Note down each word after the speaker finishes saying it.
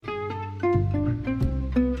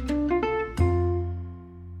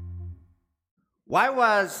Why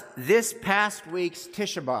was this past week's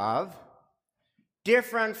Tisha B'av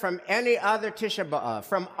different from any other Tisha B'av,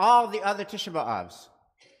 from all the other Tisha B'avs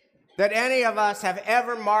that any of us have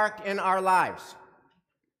ever marked in our lives?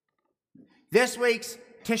 This week's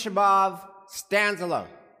Tisha B'av stands alone.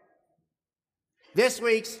 This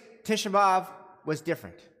week's Tisha B'av was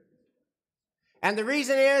different. And the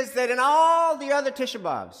reason is that in all the other Tisha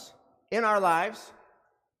B'avs in our lives,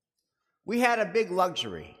 we had a big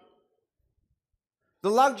luxury. The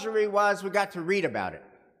luxury was we got to read about it.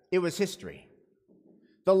 It was history.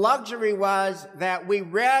 The luxury was that we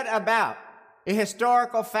read about a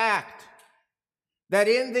historical fact that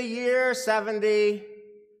in the year 70,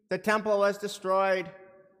 the temple was destroyed,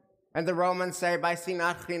 and the Romans say by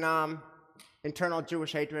sinat, chinam, internal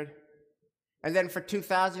Jewish hatred. And then for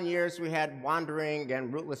 2,000 years, we had wandering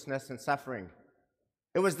and rootlessness and suffering.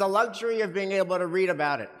 It was the luxury of being able to read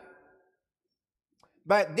about it.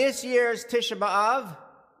 But this year's Tisha B'av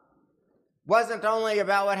wasn't only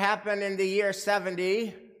about what happened in the year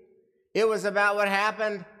 70, it was about what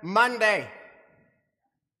happened Monday.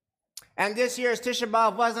 And this year's Tisha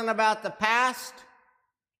B'av wasn't about the past,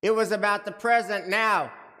 it was about the present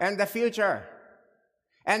now and the future.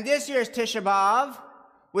 And this year's Tisha B'av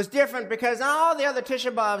was different because all the other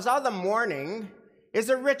Tisha B'avs, all the mourning is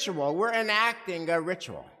a ritual. We're enacting a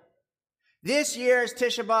ritual. This year's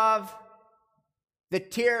Tisha B'av, the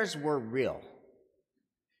tears were real.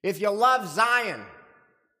 If you love Zion,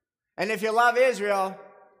 and if you love Israel,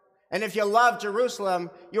 and if you love Jerusalem,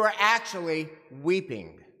 you are actually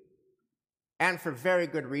weeping. And for very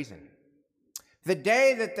good reason. The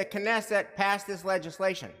day that the Knesset passed this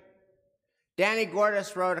legislation, Danny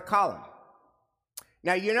Gordis wrote a column.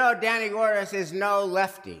 Now, you know Danny Gordis is no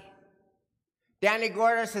lefty. Danny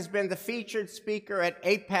Gordis has been the featured speaker at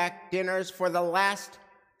AIPAC dinners for the last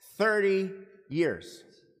 30 years.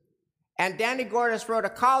 And Danny Gordis wrote a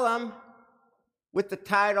column with the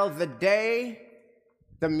title, "The Day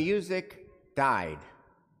the Music Died."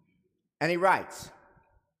 And he writes,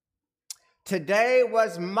 "Today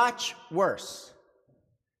was much worse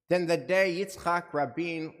than the day Yitzhak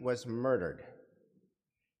Rabin was murdered.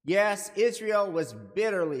 Yes, Israel was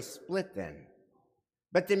bitterly split then,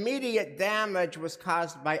 but the immediate damage was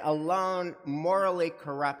caused by a lone, morally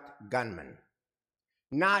corrupt gunman.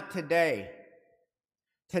 Not today.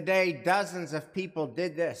 Today, dozens of people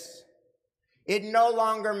did this. It no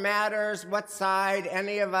longer matters what side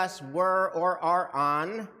any of us were or are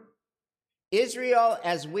on. Israel,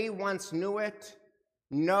 as we once knew it,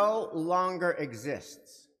 no longer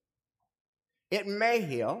exists. It may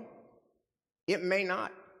heal, it may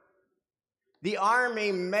not. The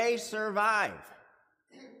army may survive,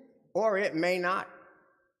 or it may not.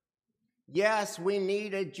 Yes, we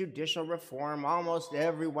needed judicial reform. Almost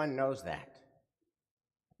everyone knows that.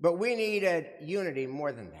 But we needed unity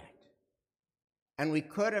more than that. And we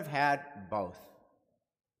could have had both.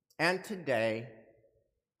 And today,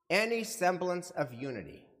 any semblance of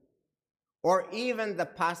unity, or even the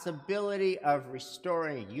possibility of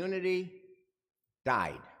restoring unity,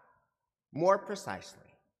 died. More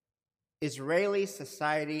precisely, Israeli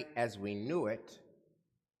society as we knew it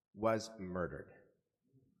was murdered."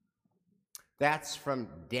 That's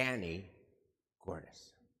from Danny Gordis.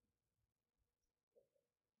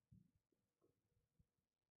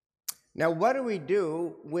 Now, what do we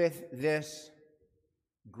do with this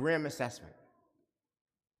grim assessment?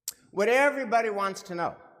 What everybody wants to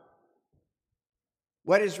know,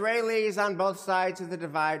 what Israelis on both sides of the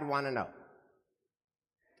divide want to know,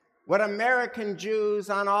 what American Jews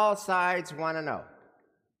on all sides want to know,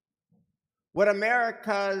 what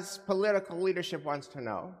America's political leadership wants to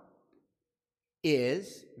know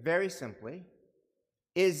is, very simply,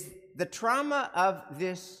 is the trauma of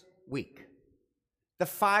this week, the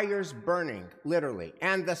fires burning, literally,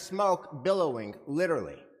 and the smoke billowing,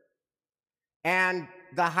 literally, and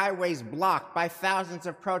the highways blocked by thousands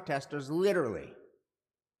of protesters, literally,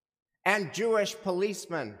 and Jewish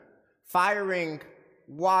policemen firing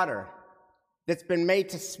water that's been made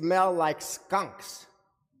to smell like skunks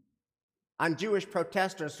on Jewish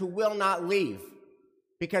protesters who will not leave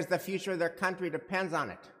because the future of their country depends on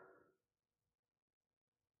it.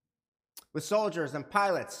 With soldiers and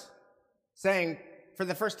pilots saying, for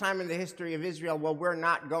the first time in the history of Israel, well, we're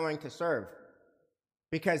not going to serve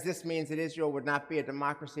because this means that Israel would not be a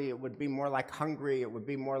democracy. It would be more like Hungary. It would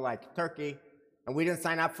be more like Turkey. And we didn't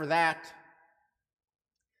sign up for that.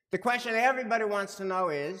 The question everybody wants to know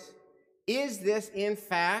is this in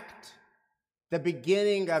fact the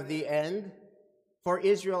beginning of the end for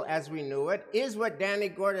Israel as we knew it? Is what Danny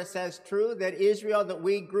Gordis says true, that Israel that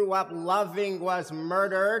we grew up loving was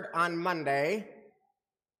murdered on Monday?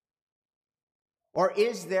 Or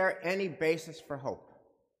is there any basis for hope?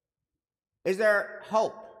 Is there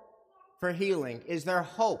hope for healing? Is there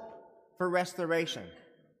hope for restoration?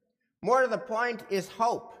 More to the point, is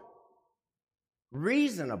hope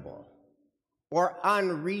reasonable or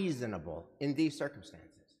unreasonable in these circumstances?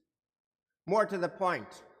 More to the point,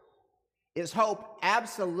 is hope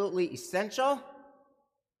absolutely essential,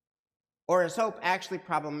 or is hope actually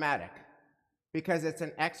problematic because it's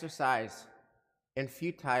an exercise in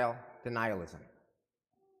futile denialism?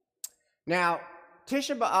 Now,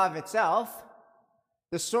 Tisha B'av itself,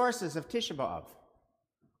 the sources of Tisha B'av,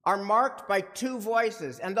 are marked by two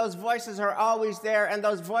voices, and those voices are always there, and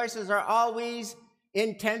those voices are always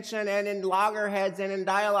in tension and in loggerheads and in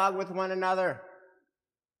dialogue with one another.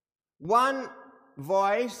 One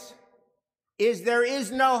voice is there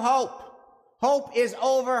is no hope. Hope is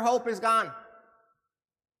over, hope is gone.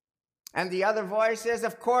 And the other voice is,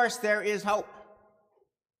 of course, there is hope.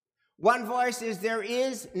 One voice is there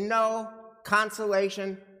is no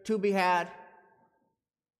consolation to be had.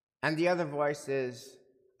 And the other voice is,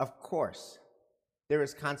 of course, there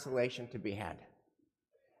is consolation to be had.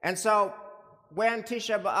 And so when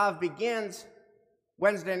Tisha B'av begins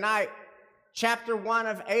Wednesday night, chapter 1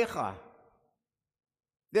 of Eicha,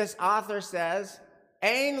 this author says,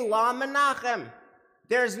 Ein la menachem.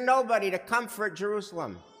 There's nobody to comfort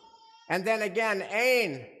Jerusalem. And then again,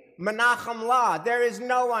 Ein menachem la. There is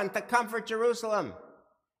no one to comfort Jerusalem.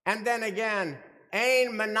 And then again,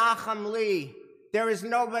 Ein menachem li. There is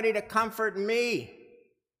nobody to comfort me.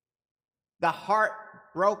 The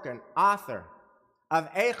heartbroken author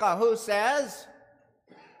of Eicha, who says,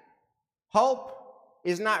 hope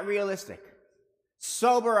is not realistic.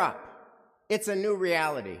 Sober up. It's a new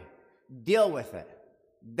reality. Deal with it.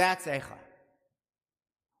 That's Eicha.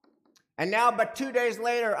 And now, but 2 days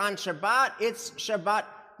later on Shabbat, it's Shabbat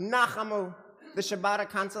Nachamu, the Shabbat of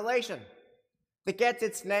consolation, that gets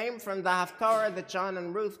its name from the Haftarah that John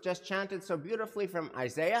and Ruth just chanted so beautifully from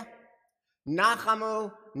Isaiah.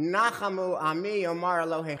 Nachamu, Nachamu Ami Omar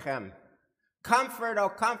Elohechem. Comfort, oh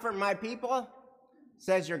comfort my people,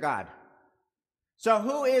 says your God. So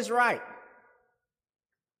who is right?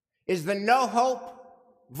 Is the no hope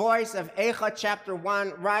voice of Eicha chapter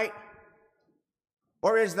 1 right?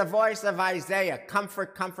 Or is the voice of Isaiah,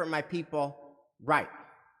 comfort, comfort my people, right?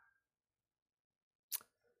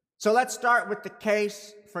 So let's start with the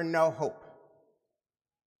case for no hope.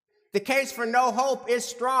 The case for no hope is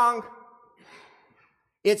strong.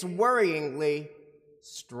 It's worryingly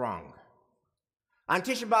strong. On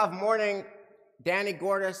Tisha B'av morning, Danny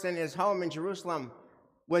Gordis in his home in Jerusalem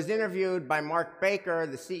was interviewed by Mark Baker,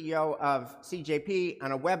 the CEO of CJP,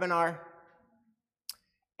 on a webinar.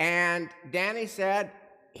 And Danny said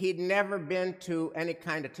he'd never been to any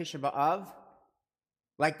kind of Tisha B'av,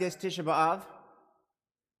 like this Tisha B'av.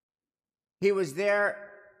 He was there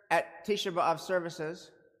at Tisha B'av services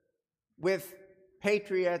with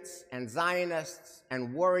patriots and Zionists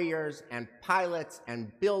and warriors and pilots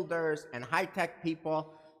and builders and high-tech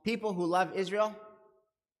people, people who love Israel.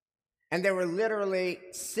 And they were literally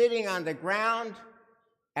sitting on the ground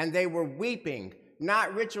and they were weeping,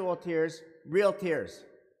 not ritual tears, real tears.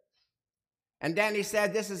 And Danny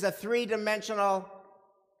said this is a three-dimensional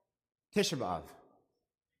Tisha B'av.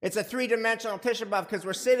 It's a three-dimensional Tisha B'av because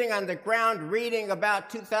we're sitting on the ground reading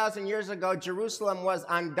about 2,000 years ago, Jerusalem was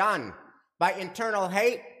undone by internal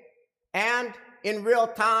hate, and in real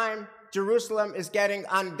time, Jerusalem is getting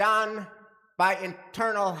undone by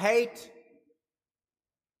internal hate.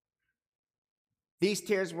 These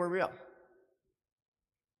tears were real.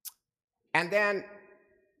 And then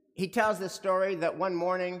he tells this story that one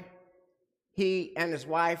morning he and his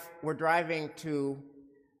wife were driving to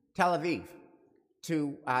Tel Aviv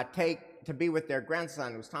to be with their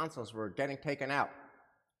grandson whose tonsils were getting taken out.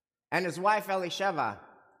 And his wife, Elisheva,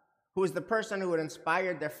 who was the person who had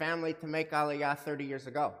inspired their family to make Aliyah 30 years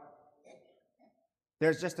ago.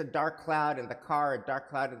 There's just a dark cloud in the car, a dark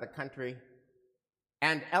cloud in the country.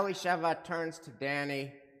 And Elisheva turns to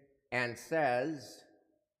Danny and says,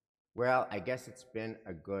 well, I guess it's been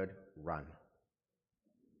a good run.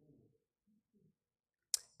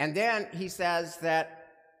 And then he says that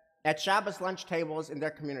at Shabbos lunch tables in their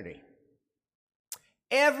community,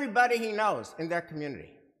 everybody he knows in their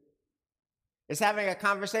community is having a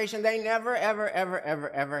conversation they never, ever, ever, ever,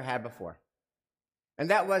 ever had before. And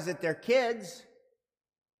that was that their kids,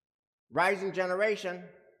 rising generation,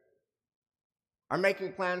 are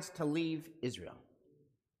making plans to leave Israel.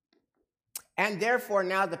 And therefore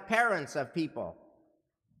now the parents of people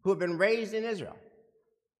who have been raised in Israel,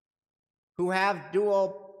 who have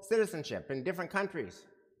dual citizenship in different countries,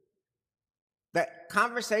 the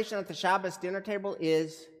conversation at the Shabbos dinner table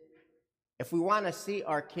is if we want to see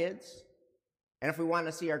our kids and if we want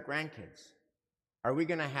to see our grandkids, are we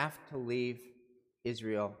going to have to leave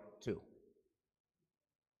Israel too?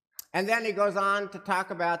 And then he goes on to talk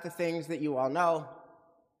about the things that you all know,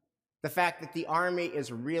 the fact that the army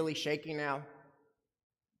is really shaky now,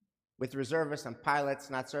 with reservists and pilots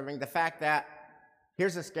not serving, the fact that,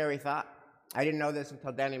 here's a scary thought, I didn't know this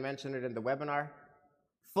until Danny mentioned it in the webinar,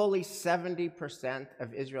 fully 70%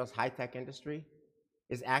 of Israel's high-tech industry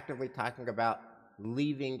is actively talking about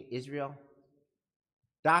leaving Israel.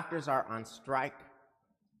 Doctors are on strike,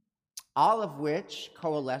 all of which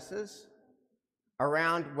coalesces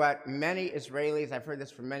around what many Israelis, I've heard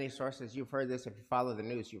this from many sources, you've heard this if you follow the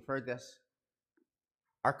news, you've heard this,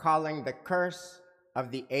 are calling the curse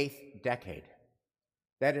of the 8th decade.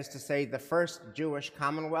 That is to say, the first Jewish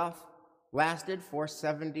Commonwealth lasted for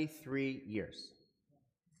 73 years.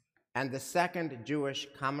 And the second Jewish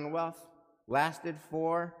Commonwealth lasted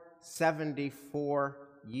for 74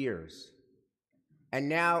 years. And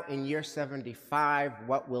now in year 75,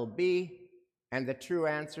 what will be? And the true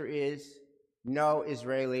answer is no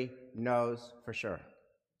Israeli knows for sure.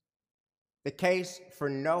 The case for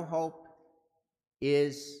no hope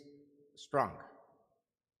is strong.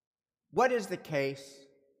 What is the case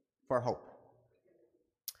for hope?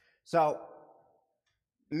 So,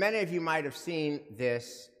 many of you might have seen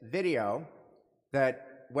this video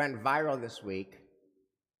that went viral this week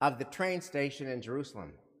of the train station in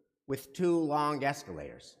Jerusalem with two long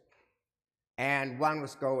escalators. And one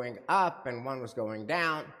was going up and one was going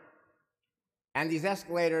down. And these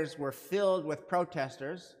escalators were filled with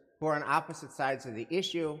protesters who are on opposite sides of the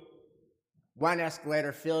issue. One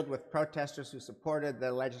escalator filled with protesters who supported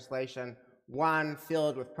the legislation, one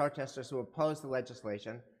filled with protesters who opposed the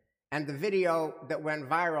legislation. And the video that went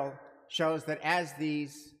viral shows that as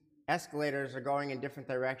these escalators are going in different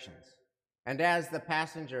directions, and as the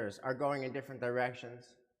passengers are going in different directions,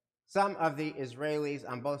 some of the Israelis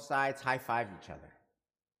on both sides high-five each other.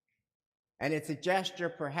 And it's a gesture,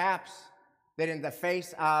 perhaps, that in the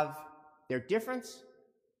face of their difference,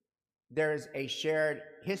 there is a shared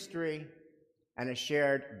history and a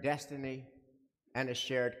shared destiny and a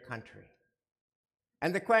shared country.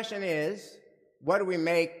 And the question is, what do we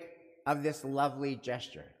make of this lovely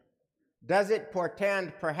gesture? Does it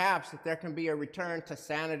portend, perhaps, that there can be a return to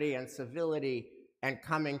sanity and civility and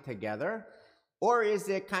coming together? Or is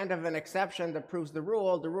it kind of an exception that proves the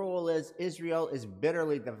rule? The rule is Israel is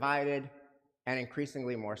bitterly divided and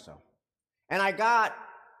increasingly more so. And I got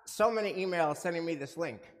so many emails sending me this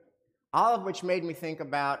link, all of which made me think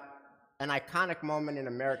about an iconic moment in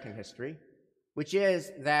American history, which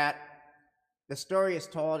is that the story is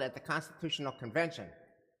told at the Constitutional Convention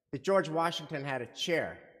that George Washington had a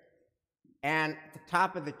chair, and at the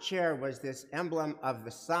top of the chair was this emblem of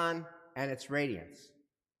the sun and its radiance.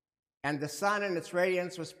 And the sun and its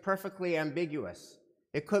radiance was perfectly ambiguous.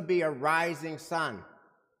 It could be a rising sun,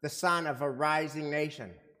 the sun of a rising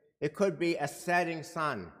nation. It could be a setting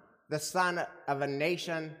sun, the sun of a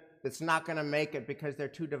nation that's not going to make it because they're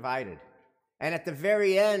too divided. And at the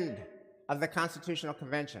very end of the Constitutional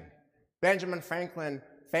Convention, Benjamin Franklin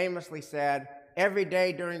famously said, every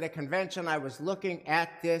day during the convention, I was looking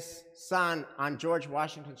at this sun on George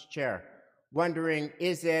Washington's chair, wondering,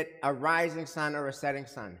 is it a rising sun or a setting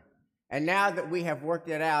sun? And now that we have worked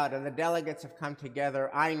it out and the delegates have come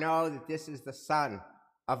together, I know that this is the sun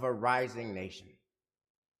of a rising nation.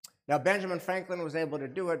 Now, Benjamin Franklin was able to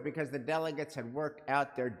do it because the delegates had worked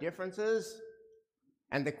out their differences.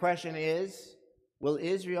 And the question is, will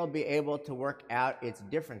Israel be able to work out its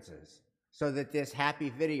differences so that this happy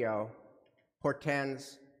video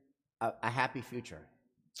portends a happy future?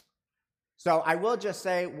 So I will just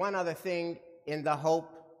say one other thing in the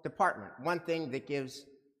hope department, one thing that gives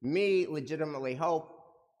me legitimately hope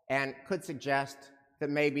and could suggest that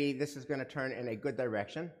maybe this is going to turn in a good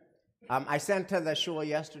direction. I sent to the shul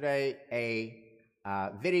yesterday a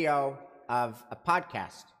video of a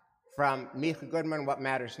podcast from Micha Goodman, What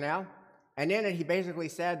Matters Now, and in it he basically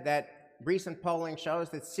said that recent polling shows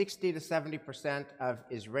that 60 to 70% of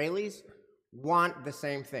Israelis want the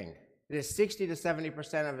same thing. It is 60 to 70%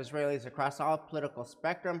 of Israelis across all political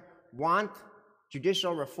spectrum want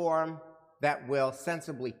judicial reform that will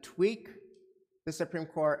sensibly tweak the Supreme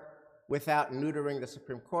Court without neutering the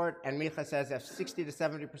Supreme Court. And Micha says if 60 to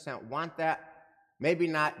 70% want that, maybe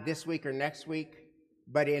not this week or next week,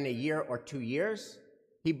 but in a year or 2 years,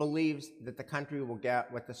 he believes that the country will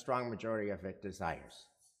get what the strong majority of it desires.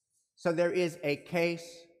 So there is a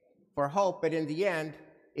case for hope, but in the end,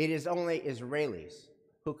 it is only Israelis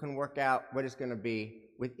who can work out what is going to be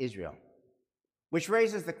with Israel. Which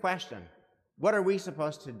raises the question, what are we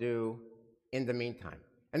supposed to do in the meantime?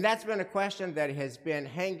 And that's been a question that has been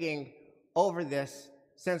hanging over this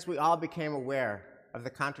since we all became aware of the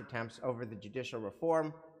contretemps over the judicial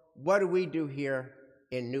reform. What do we do here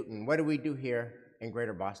in Newton? What do we do here in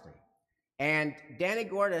Greater Boston? And Danny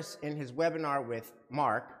Gordis, in his webinar with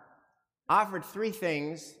Mark, offered three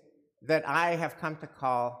things that I have come to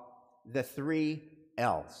call the 3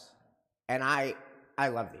 L's. And I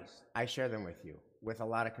love these. I share them with you with a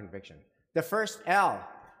lot of conviction. The first L,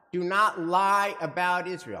 do not lie about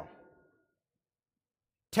Israel.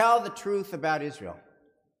 Tell the truth about Israel.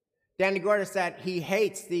 Danny Gordis said he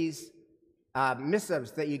hates these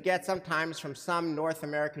missives that you get sometimes from some North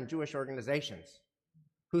American Jewish organizations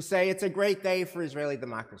who say it's a great day for Israeli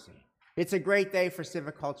democracy. It's a great day for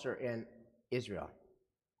civic culture in Israel.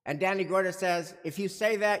 And Danny Gordis says, if you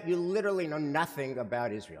say that, you literally know nothing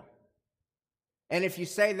about Israel. And if you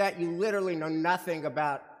say that, you literally know nothing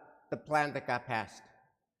about the plan that got passed.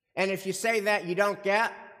 And if you say that, you don't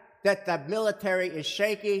get that the military is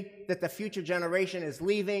shaky, that the future generation is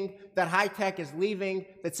leaving, that high-tech is leaving,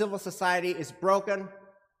 that civil society is broken.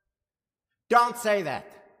 Don't say that.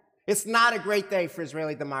 It's not a great day for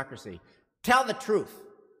Israeli democracy. Tell the truth.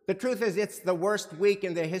 The truth is it's the worst week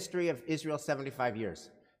in the history of Israel's 75 years.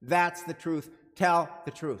 That's the truth. Tell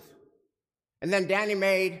the truth. And then Danny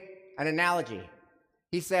made an analogy.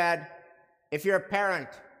 He said, if you're a parent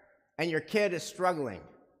and your kid is struggling,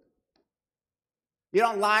 you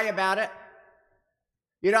don't lie about it.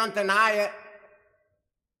 You don't deny it.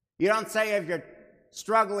 You don't say of your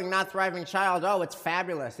struggling, not thriving child, oh, it's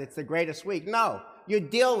fabulous, it's the greatest week. No, you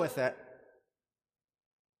deal with it.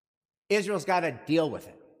 Israel's got to deal with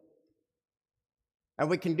it. And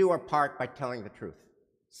we can do our part by telling the truth.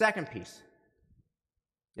 Second piece,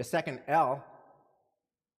 the second L,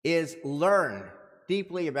 is learn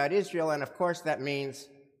deeply about Israel. And of course, that means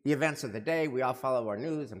the events of the day. We all follow our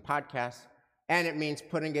news and podcasts. And it means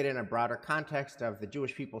putting it in a broader context of the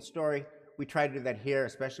Jewish people's story. We try to do that here,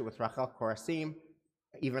 especially with Rachel Korasim.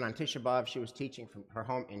 Even on Tisha B'av, she was teaching from her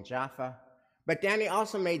home in Jaffa. But Danny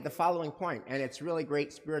also made the following point, and it's really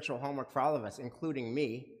great spiritual homework for all of us, including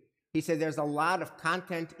me. He said there's a lot of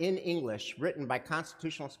content in English written by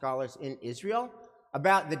constitutional scholars in Israel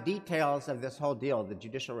about the details of this whole deal, the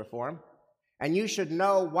judicial reform. And you should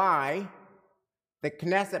know why the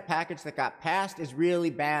Knesset package that got passed is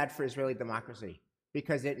really bad for Israeli democracy,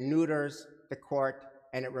 because it neuters the court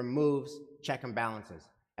and it removes check and balances.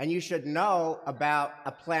 And you should know about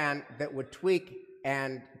a plan that would tweak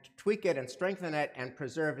it and strengthen it and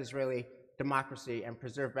preserve Israeli democracy and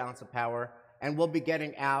preserve balance of power. And we'll be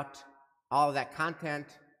getting out all of that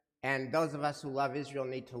content. And those of us who love Israel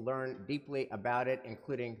need to learn deeply about it,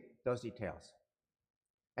 including those details.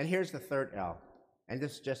 And here's the third L, and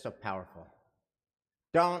this is just so powerful.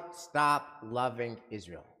 Don't stop loving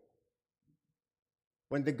Israel.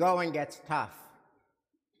 When the going gets tough,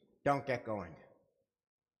 don't get going.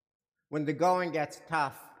 When the going gets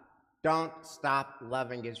tough, don't stop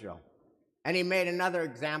loving Israel. And he made another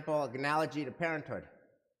example, an analogy to parenthood.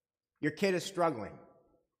 Your kid is struggling.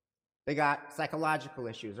 They got psychological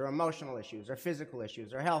issues or emotional issues or physical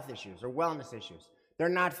issues or health issues or wellness issues. They're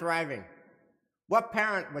not thriving. What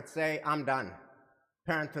parent would say, I'm done?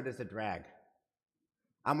 Parenthood is a drag.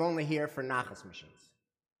 I'm only here for nachas machines.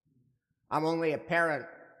 I'm only a parent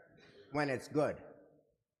when it's good.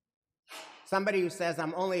 Somebody who says,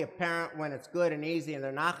 I'm only a parent when it's good and easy and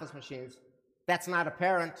they're nachas machines, that's not a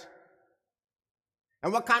parent.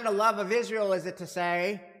 And what kind of love of Israel is it to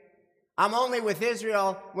say, I'm only with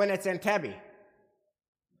Israel when it's Entebbe.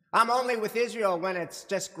 I'm only with Israel when it's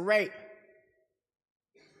just great.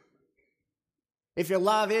 If you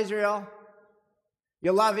love Israel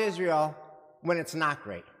when it's not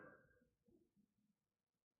great.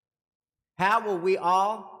 How will we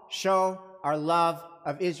all show our love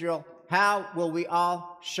of Israel? How will we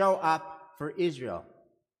all show up for Israel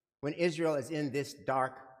when Israel is in this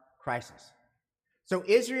dark crisis? So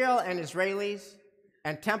Israel and Israelis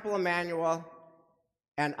and Temple Emmanuel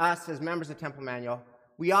and us as members of Temple Emmanuel,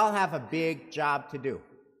 we all have a big job to do.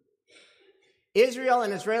 Israel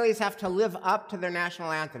and Israelis have to live up to their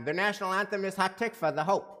national anthem. Their national anthem is Hatikva, the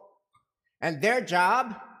hope. And their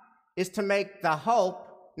job is to make the hope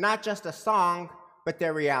not just a song, but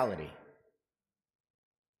their reality.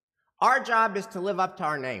 Our job is to live up to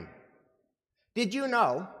our name. Did you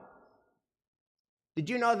know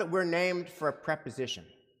that we're named for a preposition?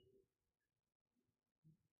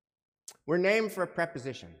 We're named for a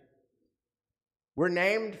preposition. We're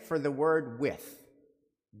named for the word with.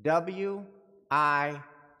 W-I-T-H.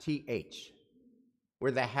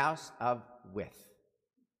 We're the house of with.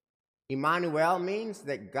 Emmanuel means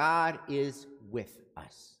that God is with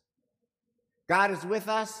us. God is with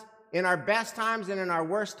us in our best times and in our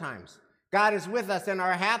worst times. God is with us in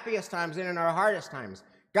our happiest times and in our hardest times.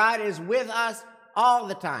 God is with us all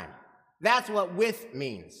the time. That's what with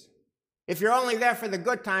means. If you're only there for the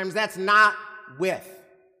good times, that's not with.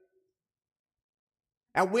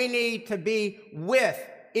 And we need to be with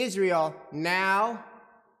Israel now.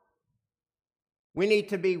 We need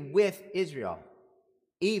to be with Israel,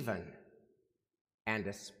 even and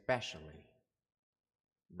especially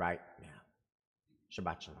right now.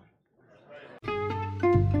 Shabbat shalom.